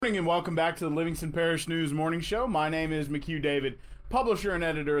Morning and welcome back to the Livingston Parish News Morning Show. My name is McHugh David, publisher and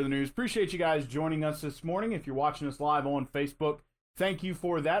editor of the news. Appreciate you guys joining us this morning. If you're watching us live on Facebook, thank you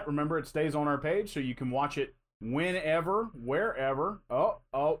for that. Remember, it stays on our page so you can watch it whenever, wherever.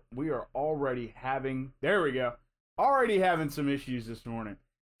 We are already having, there we go, already having some issues this morning.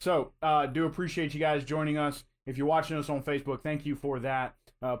 So, do appreciate you guys joining us. If you're watching us on Facebook, thank you for that.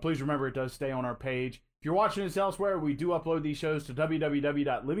 Please remember, it does stay on our page. If you're watching us elsewhere, we do upload these shows to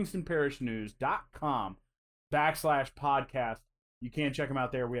www.livingstonparishnews.com/podcast. You can check them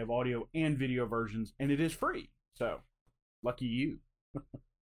out there. We have audio and video versions, and it is free. So, lucky you.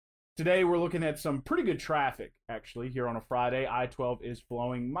 Today, we're looking at some pretty good traffic, actually, here on a Friday. I-12 is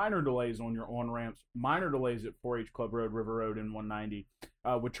flowing. Minor delays on your on-ramps. Minor delays at 4H Club Road, River Road, and 190,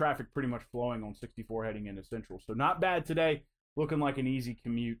 with traffic pretty much flowing on 64 heading into Central. So, not bad today. Looking like an easy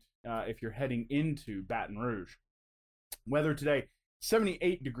commute if you're heading into Baton Rouge. Weather today,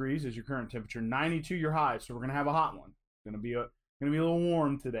 78 degrees is your current temperature, 92 your high, so we're going to have a hot one. It's going to be a little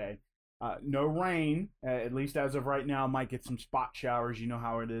warm today. No rain, at least as of right now. Might get some spot showers. You know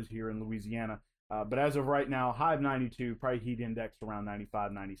how it is here in Louisiana. But as of right now, high of 92, probably heat index around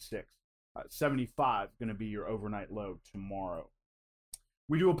 95, 96. 75 going to be your overnight low tomorrow.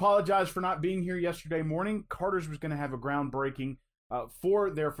 We do apologize for not being here yesterday morning. Carter's was going to have a groundbreaking for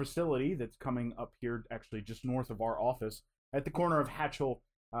their facility that's coming up here, actually just north of our office, at the corner of Hatchell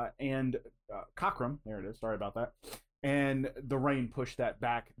and Cockram. There it is. Sorry about that. And the rain pushed that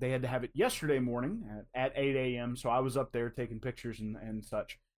back. They had to have it yesterday morning at 8 a.m., so I was up there taking pictures and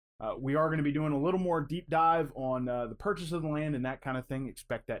such. We are going to be doing a little more deep dive on the purchase of the land and that kind of thing.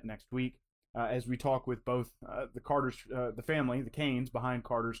 Expect that next week. As we talk with both the Carters, the family, the Canes behind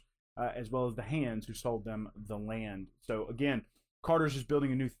Carters, as well as the Hands who sold them the land. So again, Carters is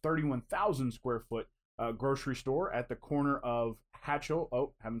building a new 31,000 square foot grocery store at the corner of Hatchell.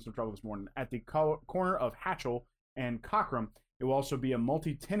 Oh, having some trouble this morning. At the corner of Hatchell and Cockram. It will also be a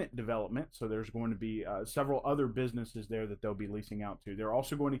multi-tenant development, so there's going to be several other businesses there that they'll be leasing out to. They're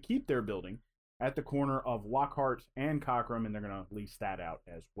also going to keep their building at the corner of Lockhart and Cockram, and they're going to lease that out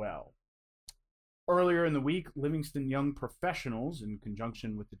as well. Earlier in the week, Livingston Young Professionals, in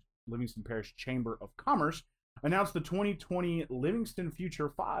conjunction with the Livingston Parish Chamber of Commerce, announced the 2020 Livingston Future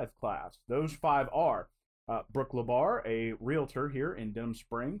 5 class. Those 5 are Brooke LaBar, a realtor here in Denham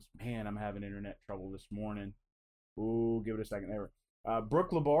Springs. Man, I'm having internet trouble this morning. Ooh, give it a second there.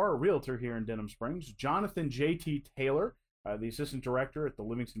 Brooke LaBar, a realtor here in Denham Springs. Jonathan J.T. Taylor, the assistant director at the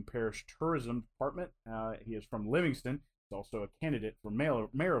Livingston Parish Tourism Department. He is from Livingston. He's also a candidate for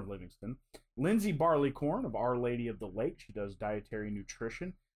mayor of Livingston. Lindsay Barleycorn of Our Lady of the Lake. She does dietary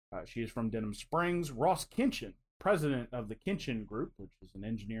nutrition. She is from Denham Springs. Ross Kinchin, president of the Kinchin Group, which is an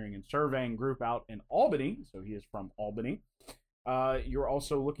engineering and surveying group out in Albany. So he is from Albany. You're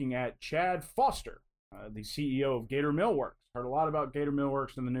also looking at Chad Foster, the CEO of Gator Millworks. Heard a lot about Gator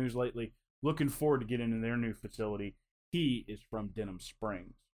Millworks in the news lately. Looking forward to getting into their new facility. He is from Denham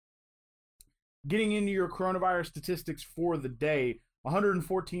Springs. Getting into your coronavirus statistics for the day,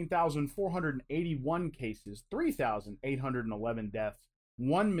 114,481 cases, 3,811 deaths,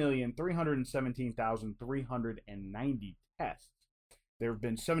 1,317,390 tests. There have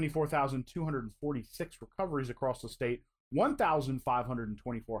been 74,246 recoveries across the state,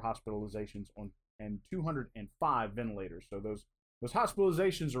 1,524 hospitalizations and 205 ventilators. So those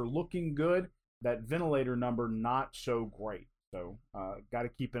hospitalizations are looking good. That ventilator number not so great. So got to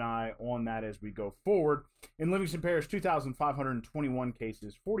keep an eye on that as we go forward. In Livingston Parish, 2,521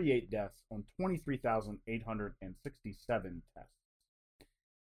 cases, 48 deaths on 23,867 tests.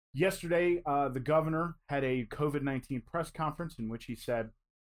 Yesterday, the governor had a COVID-19 press conference in which he said,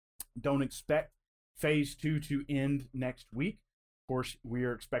 don't expect phase 2 to end next week. Of course, we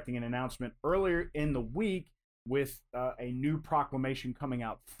are expecting an announcement earlier in the week with a new proclamation coming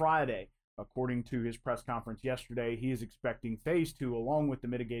out Friday. According to his press conference yesterday, he is expecting phase 2, along with the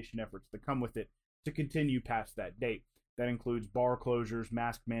mitigation efforts that come with it, to continue past that date. That includes bar closures,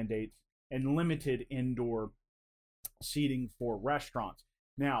 mask mandates, and limited indoor seating for restaurants.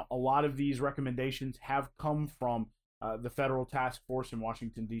 Now, a lot of these recommendations have come from the federal task force in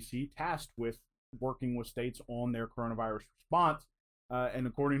Washington, D.C., tasked with working with states on their coronavirus response. And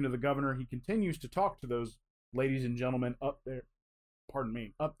according to the governor, he continues to talk to those ladies and gentlemen up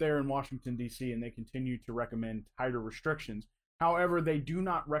there in Washington, D.C., and they continue to recommend tighter restrictions. However, they do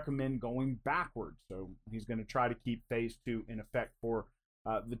not recommend going backwards. So he's going to try to keep phase 2 in effect for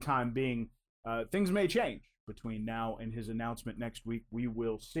the time being. Things may change between now and his announcement next week. We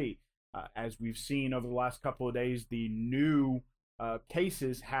will see. As we've seen over the last couple of days, the new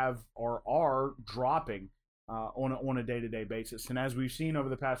cases are dropping on a day-to-day basis. And as we've seen over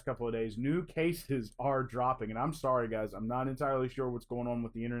the past couple of days, new cases are dropping. And I'm sorry, guys, I'm not entirely sure what's going on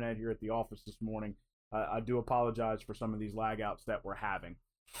with the internet here at the office this morning. I do apologize for some of these lag outs that we're having.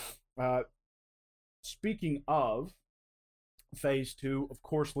 Speaking of phase 2, of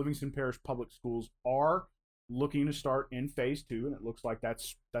course, Livingston Parish Public Schools are looking to start in phase 2, and it looks like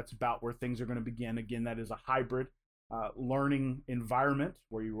that's about where things are going to begin. Again, that is a hybrid learning environment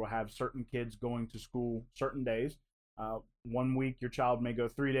where you will have certain kids going to school certain days. 1 week your child may go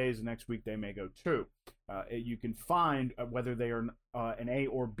 3 days, the next week they may go 2. You can find whether they are an A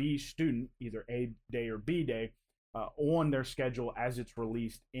or B student, either A day or B day, on their schedule as it's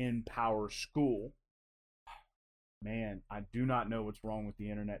released in Power School. Man, I do not know what's wrong with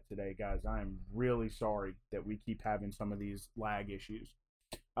the internet today, guys. I am really sorry that we keep having some of these lag issues.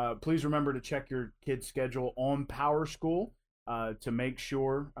 Please remember to check your kid's schedule on Power School to make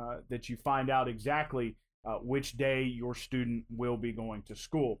sure that you find out exactly which day your student will be going to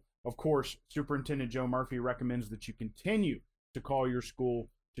school. Of course, Superintendent Joe Murphy recommends that you continue to call your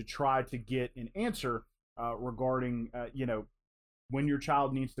school to try to get an answer regarding, when your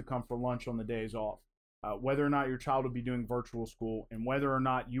child needs to come for lunch on the days off. Whether or not your child will be doing virtual school, and whether or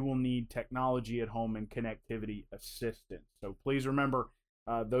not you will need technology at home and connectivity assistance. So please remember,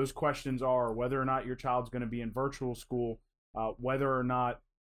 those questions are whether or not your child's going to be in virtual school, whether or not,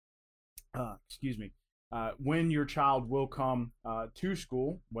 when your child will come to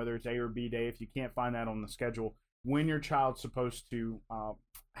school, whether it's A or B day, if you can't find that on the schedule, when your child's supposed to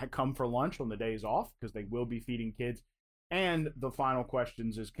come for lunch on the days off, because they will be feeding kids. And the final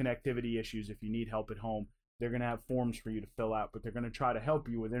questions is connectivity issues. If you need help at home, they're going to have forms for you to fill out, but they're going to try to help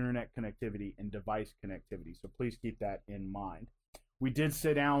you with internet connectivity and device connectivity. So please keep that in mind. We did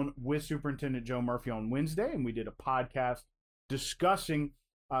sit down with Superintendent Joe Murphy on Wednesday, and we did a podcast discussing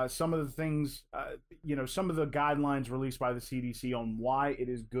some of the things, some of the guidelines released by the CDC on why it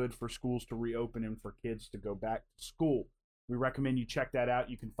is good for schools to reopen and for kids to go back to school. We recommend you check that out.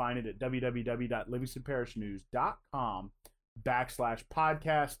 You can find it at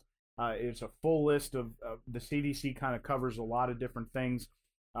www.livingstonparishnews.com/podcast. It's a full list of the CDC kind of covers a lot of different things.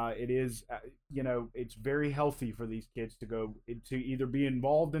 It is, it's very healthy for these kids to either be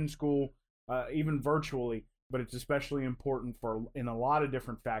involved in school, even virtually, but it's especially important in a lot of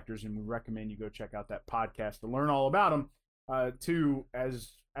different factors. And we recommend you go check out that podcast to learn all about them.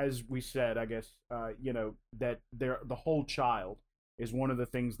 As we said, I guess, that the whole child is one of the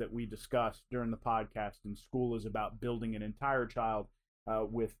things that we discussed during the podcast, and school is about building an entire child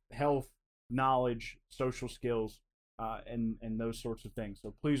with health, knowledge, social skills, and those sorts of things.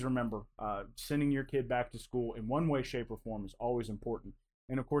 So please remember, sending your kid back to school in one way, shape, or form is always important.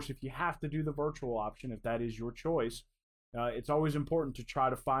 And of course, if you have to do the virtual option, if that is your choice, it's always important to try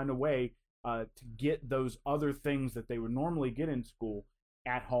to find a way to get those other things that they would normally get in school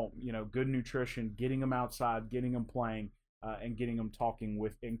at home. Good nutrition, getting them outside, getting them playing, and getting them talking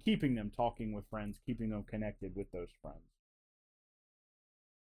with, and keeping them talking with friends, keeping them connected with those friends.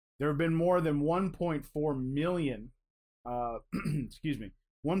 There have been more than 1.4 million,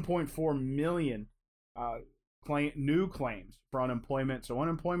 1.4 million new claims for unemployment. So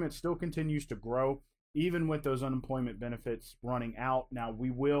unemployment still continues to grow, even with those unemployment benefits running out. Now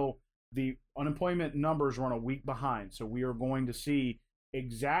the unemployment numbers run a week behind, so we are going to see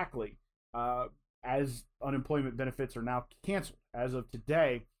exactly as unemployment benefits are now canceled as of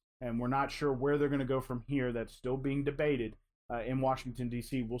today, and we're not sure where they're going to go from here. That's still being debated in Washington,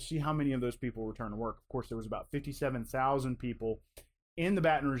 D.C. We'll see how many of those people return to work. Of course, there was about 57,000 people in the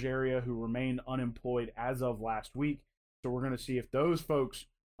Baton Rouge area who remained unemployed as of last week. So we're going to see if those folks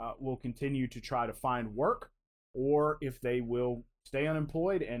will continue to try to find work, or if they will stay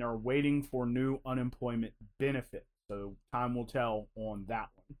unemployed and are waiting for new unemployment benefits. So time will tell on that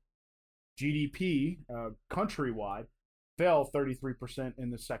one. GDP countrywide fell 33%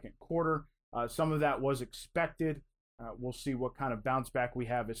 in the second quarter. Some of that was expected. We'll see what kind of bounce back we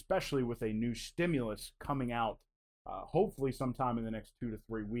have, especially with a new stimulus coming out hopefully sometime in the next 2 to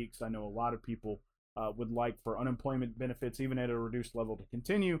 3 weeks. I know a lot of people would like for unemployment benefits, even at a reduced level, to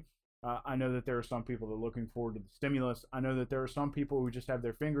continue. I know that there are some people that are looking forward to the stimulus. I know that there are some people who just have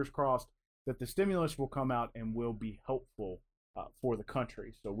their fingers crossed that the stimulus will come out and will be helpful for the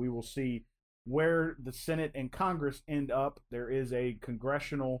country. So we will see where the Senate and Congress end up. There is a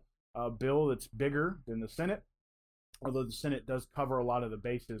congressional bill that's bigger than the Senate, although the Senate does cover a lot of the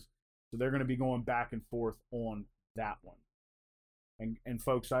bases. So they're going to be going back and forth on that one. And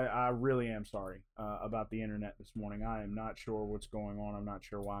folks, I really am sorry about the internet this morning. I am not sure what's going on. I'm not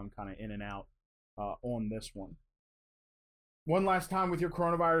sure why I'm kind of in and out on this one. One last time with your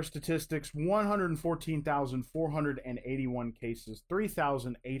coronavirus statistics: 114,481 cases,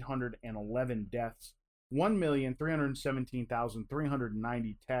 3,811 deaths,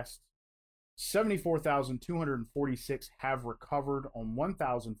 1,317,390 tests, 74,246 have recovered on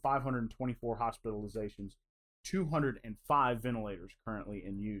 1,524 hospitalizations, 205 ventilators currently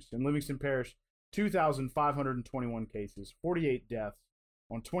in use. In Livingston Parish, 2,521 cases, 48 deaths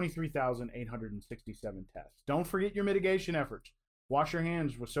on 23,867 tests. Don't forget your mitigation efforts. Wash your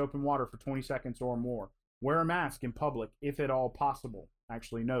hands with soap and water for 20 seconds or more. Wear a mask in public if at all possible.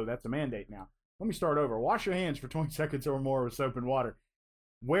 Actually, no, that's a mandate now. Let me start over. Wash your hands for 20 seconds or more with soap and water.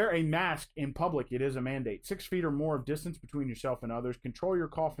 Wear a mask in public. It is a mandate. 6 feet or more of distance between yourself and others. Control your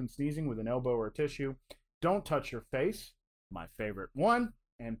cough and sneezing with an elbow or a tissue. Don't touch your face, my favorite one,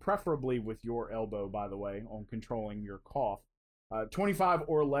 and preferably with your elbow, by the way, on controlling your cough. 25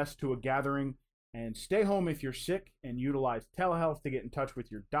 or less to a gathering, and stay home if you're sick, and utilize telehealth to get in touch with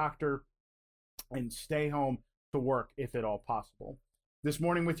your doctor, and stay home to work if at all possible. This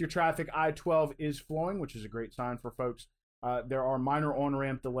morning with your traffic, I-12 is flowing, which is a great sign for folks. There are minor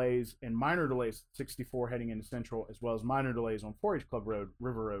on-ramp delays and minor delays 64 heading into Central, as well as minor delays on 4-H Club Road,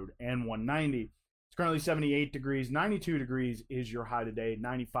 River Road, and 190. It's currently 78 degrees. 92 degrees is your high today.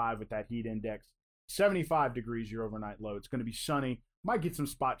 95 with that heat index. 75 degrees your overnight low. It's going to be sunny. Might get some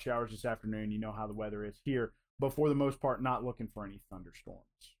spot showers this afternoon. You know how the weather is here. But for the most part, not looking for any thunderstorms.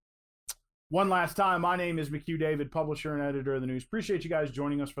 One last time, my name is McHugh David, publisher and editor of the news. Appreciate you guys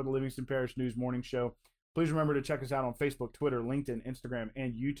joining us for the Livingston Parish News Morning Show. Please remember to check us out on Facebook, Twitter, LinkedIn, Instagram,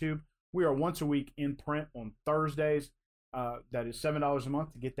 and YouTube. We are once a week in print on Thursdays. That is $7 a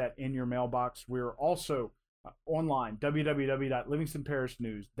month to get that in your mailbox. We're also online,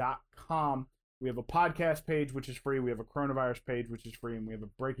 www.livingstonparishnews.com. We have a podcast page, which is free. We have a coronavirus page, which is free. And we have a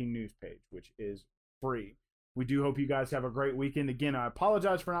breaking news page, which is free. We do hope you guys have a great weekend. Again, I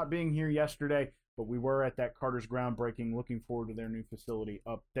apologize for not being here yesterday, but we were at that Carter's groundbreaking. Looking forward to their new facility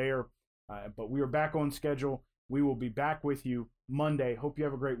up there. But we are back on schedule. We will be back with you Monday. Hope you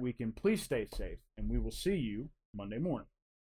have a great weekend. Please stay safe, and we will see you Monday morning.